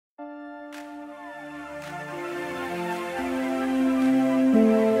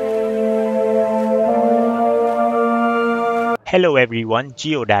Hello everyone,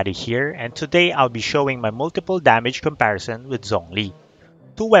 GeoDaddy here, and today I'll be showing my multiple damage comparison with Zhongli.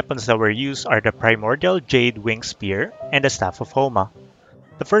 Two weapons that were used are the Primordial Jade Wing Spear and the Staff of Homa.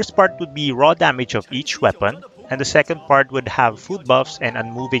 The first part would be raw damage of each weapon, and the second part would have food buffs and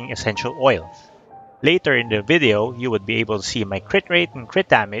unmoving essential oil. Later in the video, you would be able to see my crit rate and crit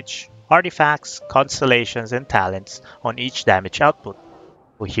damage, artifacts, constellations, and talents on each damage output.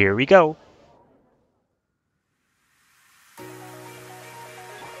 So here we go!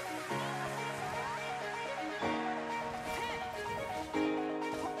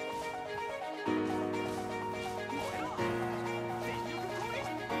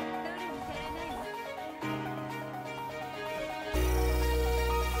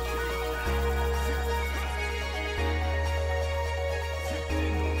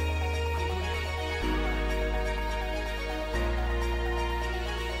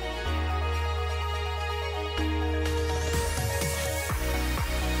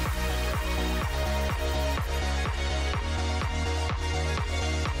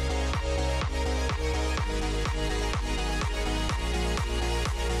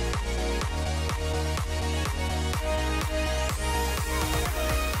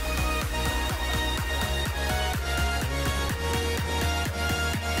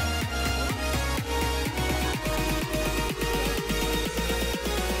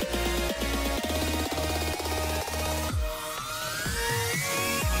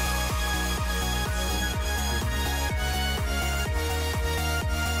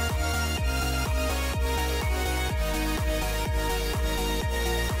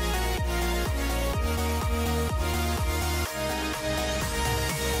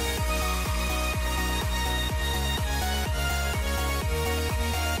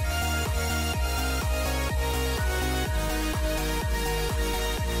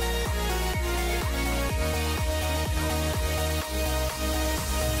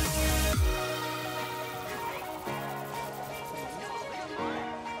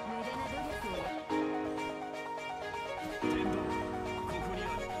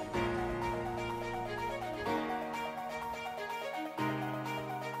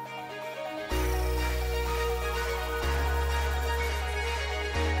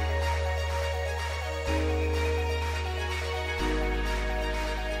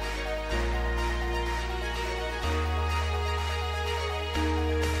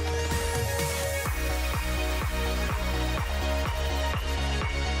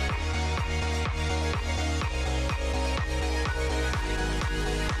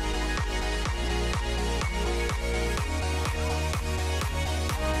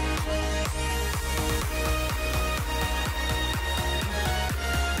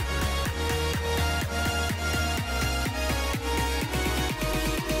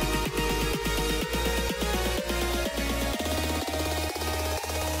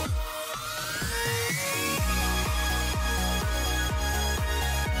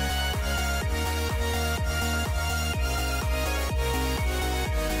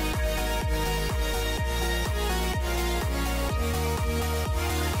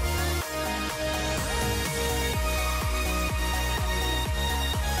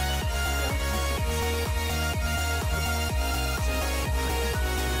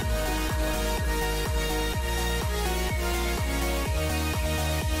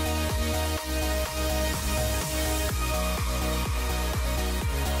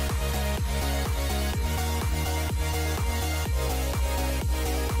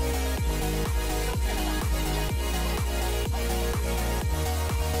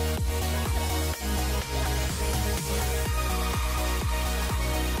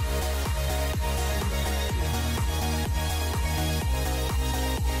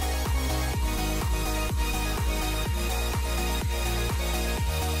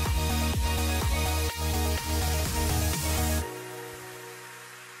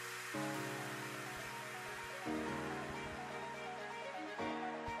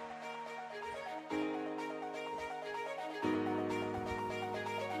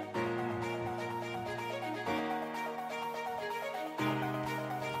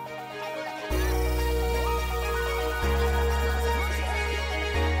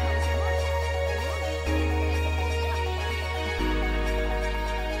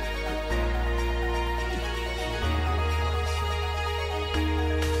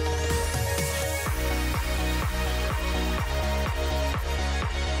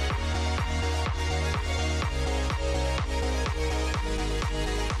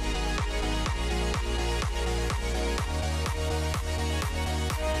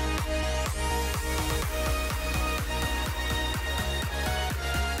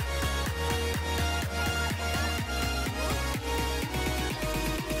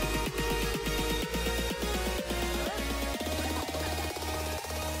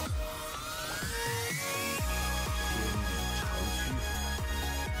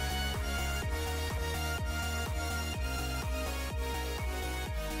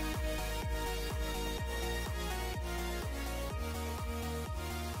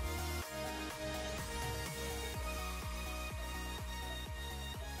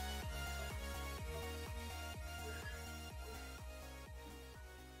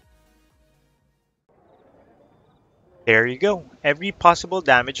 There you go, every possible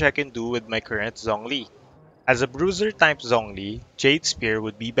damage I can do with my current Zhongli. As a bruiser type Zhongli, Jade Spear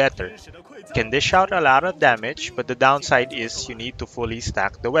would be better. Can dish out a lot of damage, but the downside is you need to fully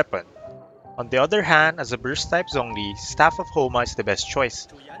stack the weapon. On the other hand, as a burst type Zhongli, Staff of Homa is the best choice.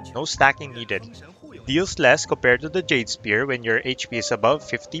 No stacking needed. Deals less compared to the Jade Spear when your HP is above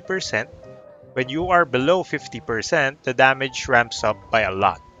 50%. When you are below 50%, the damage ramps up by a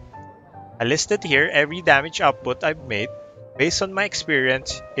lot. I listed here every damage output I've made. Based on my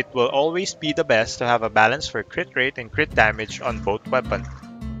experience, it will always be the best to have a balance for crit rate and crit damage on both weapons.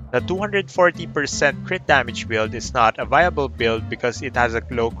 The 240% crit damage build is not a viable build because it has a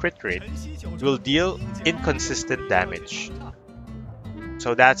low crit rate. It will deal inconsistent damage.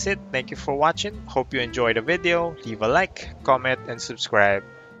 So that's it. Thank you for watching. Hope you enjoyed the video. Leave a like, comment, and subscribe.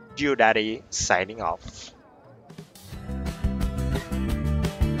 GeoDaddy signing off.